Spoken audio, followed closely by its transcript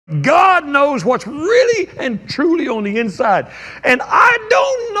God knows what's really and truly on the inside. And I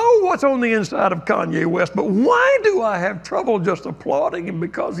don't know what's on the inside of Kanye West, but why do I have trouble just applauding him?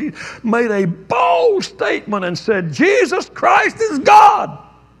 Because he made a bold statement and said, Jesus Christ is God,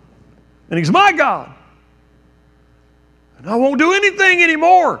 and he's my God. And I won't do anything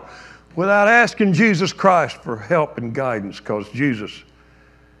anymore without asking Jesus Christ for help and guidance, because Jesus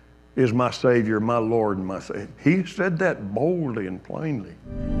is my Savior, my Lord, and my Savior. He said that boldly and plainly.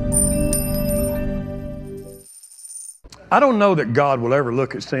 I don't know that God will ever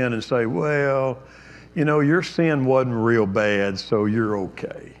look at sin and say, well, you know, your sin wasn't real bad, so you're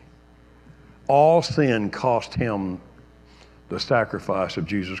okay. All sin cost him the sacrifice of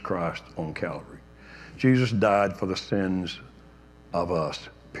Jesus Christ on Calvary. Jesus died for the sins of us,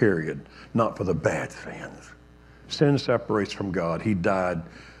 period, not for the bad sins. Sin separates from God. He died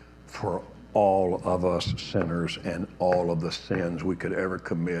for all of us sinners and all of the sins we could ever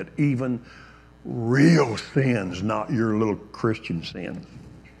commit, even real sins, not your little Christian sins.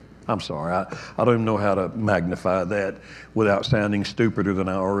 I'm sorry, I don't even know how to magnify that without sounding stupider than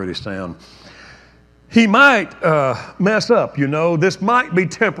I already sound. He might mess up, you know. This might be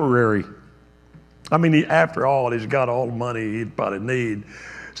temporary. I mean, after all, he's got all the money he'd probably need.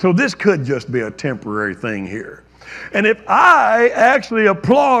 So this could just be a temporary thing here. And if I actually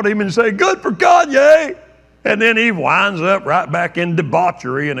applaud him and say, good for Kanye, and then he winds up right back in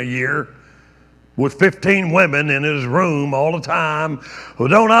debauchery in a year with 15 women in his room all the time, well,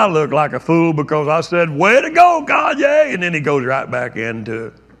 don't I look like a fool because I said, way to go, Kanye, and then he goes right back into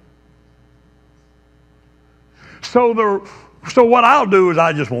it. So what I'll do is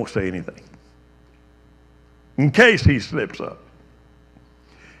I just won't say anything in case he slips up.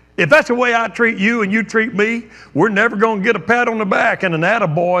 If that's the way I treat you and you treat me, we're never going to get a pat on the back and an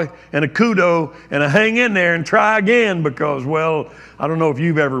attaboy and a kudo and a hang in there and try again because, well, I don't know if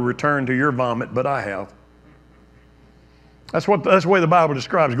you've ever returned to your vomit, but I have. That's the way the Bible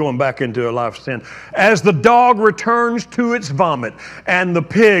describes going back into a life of sin. As the dog returns to its vomit and the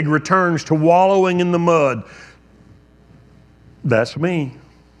pig returns to wallowing in the mud, that's me.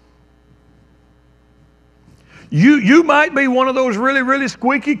 You might be one of those really, really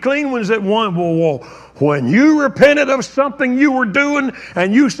squeaky clean ones that when you repented of something you were doing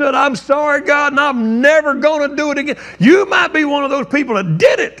and you said, I'm sorry, God, and I'm never going to do it again. You might be one of those people that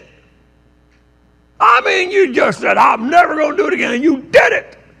did it. I mean, you just said, I'm never going to do it again, and you did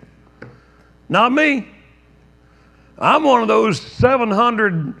it. Not me. I'm one of those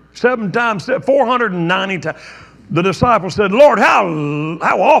 490 times. The disciples said, Lord, how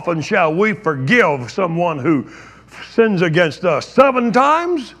often shall we forgive someone who sins against us? 7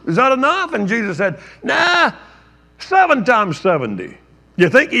 times? Is that enough? And Jesus said, nah, 7 times 70. You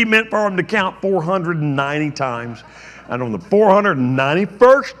think he meant for them to count 490 times? And on the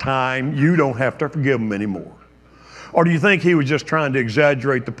 491st time, you don't have to forgive them anymore. Or do you think he was just trying to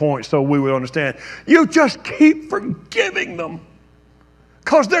exaggerate the point so we would understand? You just keep forgiving them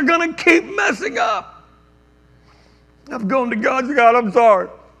because they're going to keep messing up. I've gone to God, I'm sorry.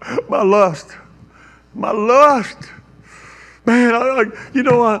 My lust. Man,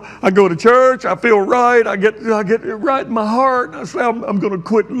 I go to church, I feel right, I get it right in my heart, and I say, I'm going to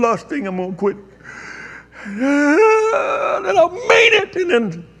quit lusting, I'm going to quit. And I mean it, and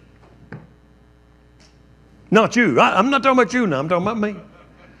then, not you. I'm not talking about you now, I'm talking about me.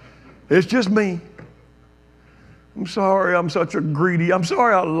 It's just me. I'm sorry, I'm such a greedy, I'm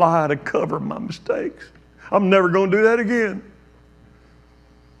sorry I lie to cover my mistakes. I'm never going to do that again.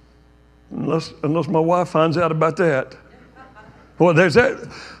 Unless my wife finds out about that. Well, there's that.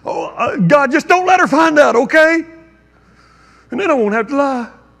 Oh, God, just don't let her find out, okay? And then I won't have to lie.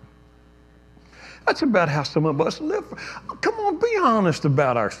 That's about how some of us live. Come on, be honest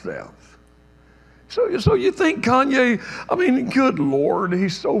about ourselves. So you think Kanye, I mean, good Lord,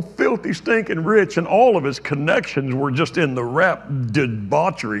 he's so filthy, stinking rich, and all of his connections were just in the rap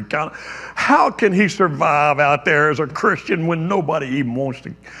debauchery kind of. How can he survive out there as a Christian when nobody even wants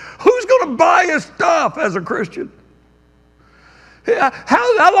to? Who's going to buy his stuff as a Christian?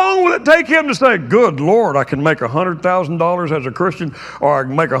 How long will it take him to say, good Lord, I can make $100,000 as a Christian, or I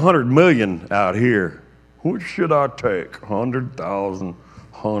can make $100 million out here? Which should I take? 100,000,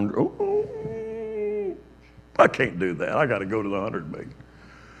 100. Oh, I can't do that. I got to go to the 100 million.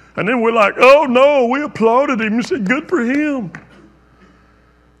 And then we're like, oh no, we applauded him and said, good for him.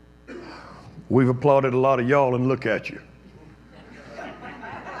 We've applauded a lot of y'all, and look at you.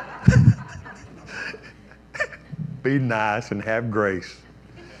 Be nice and have grace.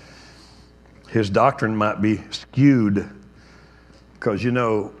 His doctrine might be skewed because,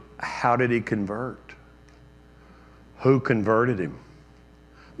 how did he convert? Who converted him?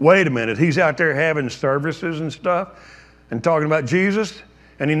 Wait a minute, he's out there having services and stuff and talking about Jesus,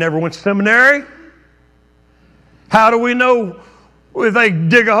 and he never went to seminary? How do we know if they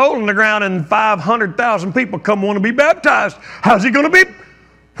dig a hole in the ground and 500,000 people come want to be baptized? How's he going to be?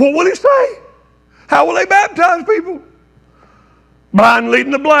 What will he say? How will they baptize people? Blind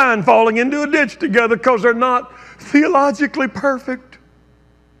leading the blind, falling into a ditch together because they're not theologically perfect.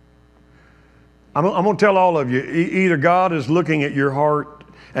 I'm going to tell all of you, either God is looking at your heart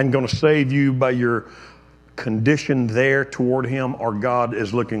and going to save you by your condition there toward him, or God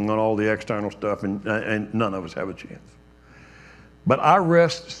is looking on all the external stuff, and none of us have a chance. But I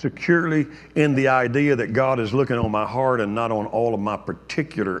rest securely in the idea that God is looking on my heart and not on all of my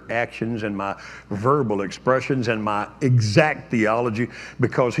particular actions and my verbal expressions and my exact theology,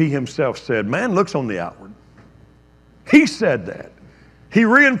 because he himself said, man looks on the outward. He said that. He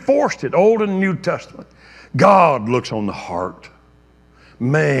reinforced it, Old and New Testament. God looks on the heart.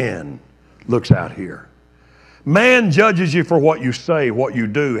 Man looks out here. Man judges you for what you say, what you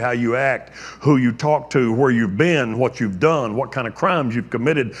do, how you act, who you talk to, where you've been, what you've done, what kind of crimes you've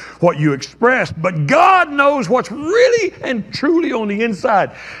committed, what you express. But God knows what's really and truly on the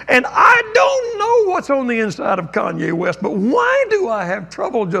inside. And I don't know what's on the inside of Kanye West, but why do I have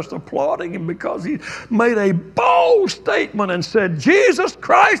trouble just applauding him? Because he made a bold statement and said, Jesus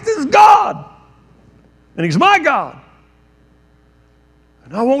Christ is God, and he's my God.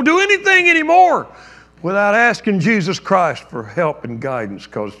 And I won't do anything anymore without asking Jesus Christ for help and guidance,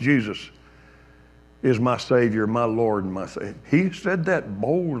 because Jesus is my Savior, my Lord, and my Savior. He said that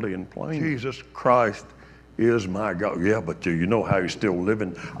boldly and plainly. Jesus Christ is my God. Yeah, but do you know how he's still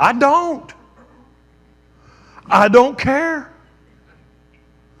living? I don't. I don't care.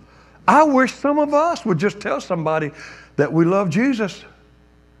 I wish some of us would just tell somebody that we love Jesus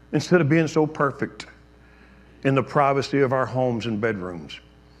instead of being so perfect in the privacy of our homes and bedrooms.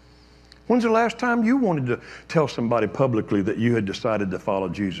 When's the last time you wanted to tell somebody publicly that you had decided to follow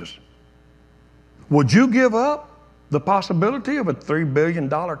Jesus? Would you give up the possibility of a $3 billion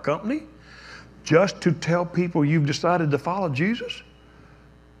company just to tell people you've decided to follow Jesus?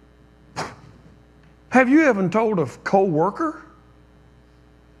 Have you ever told a co-worker?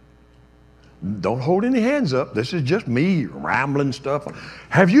 Don't hold any hands up. This is just me rambling stuff.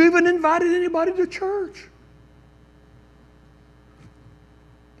 Have you even invited anybody to church?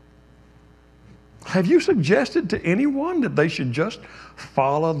 Have you suggested to anyone that they should just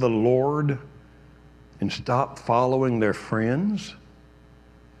follow the Lord and stop following their friends?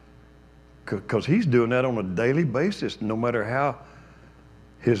 Because he's doing that on a daily basis, no matter how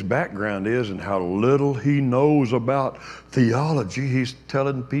his background is and how little he knows about theology. He's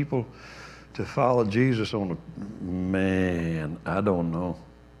telling people to follow Jesus on a, man, I don't know.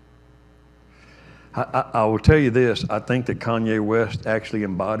 I will tell you this, I think that Kanye West actually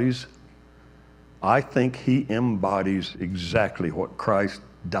embodies, I think he embodies exactly what Christ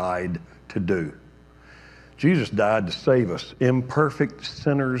died to do. Jesus died to save us, imperfect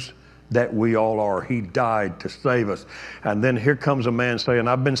sinners that we all are. He died to save us. And then here comes a man saying,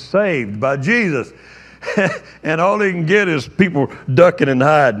 I've been saved by Jesus. And all he can get is people ducking and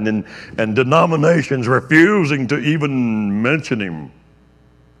hiding, and denominations refusing to even mention him.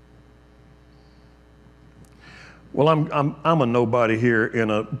 Well, I'm a nobody here in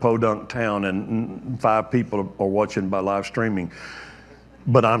a podunk town, and 5 people are watching by live streaming.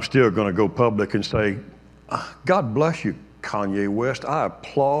 But I'm still going to go public and say, God bless you, Kanye West. I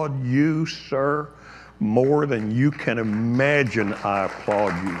applaud you, sir, more than you can imagine. I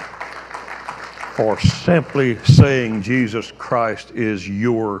applaud you for simply saying Jesus Christ is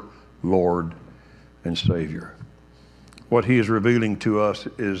your Lord and Savior. What he is revealing to us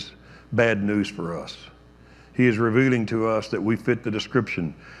is bad news for us. He is revealing to us that we fit the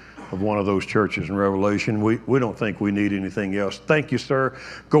description of one of those churches in Revelation. We don't think we need anything else. Thank you, sir.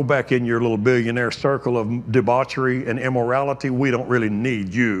 Go back in your little billionaire circle of debauchery and immorality. We don't really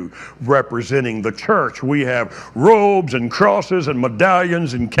need you representing the church. We have robes and crosses and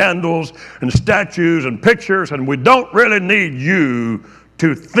medallions and candles and statues and pictures, and we don't really need you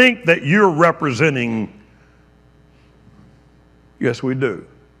to think that you're representing. Yes, we do.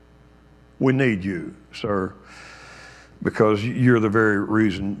 We need you, sir, because you're the very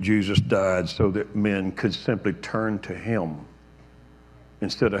reason Jesus died, so that men could simply turn to him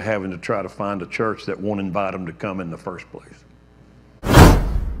instead of having to try to find a church that won't invite them to come in the first place.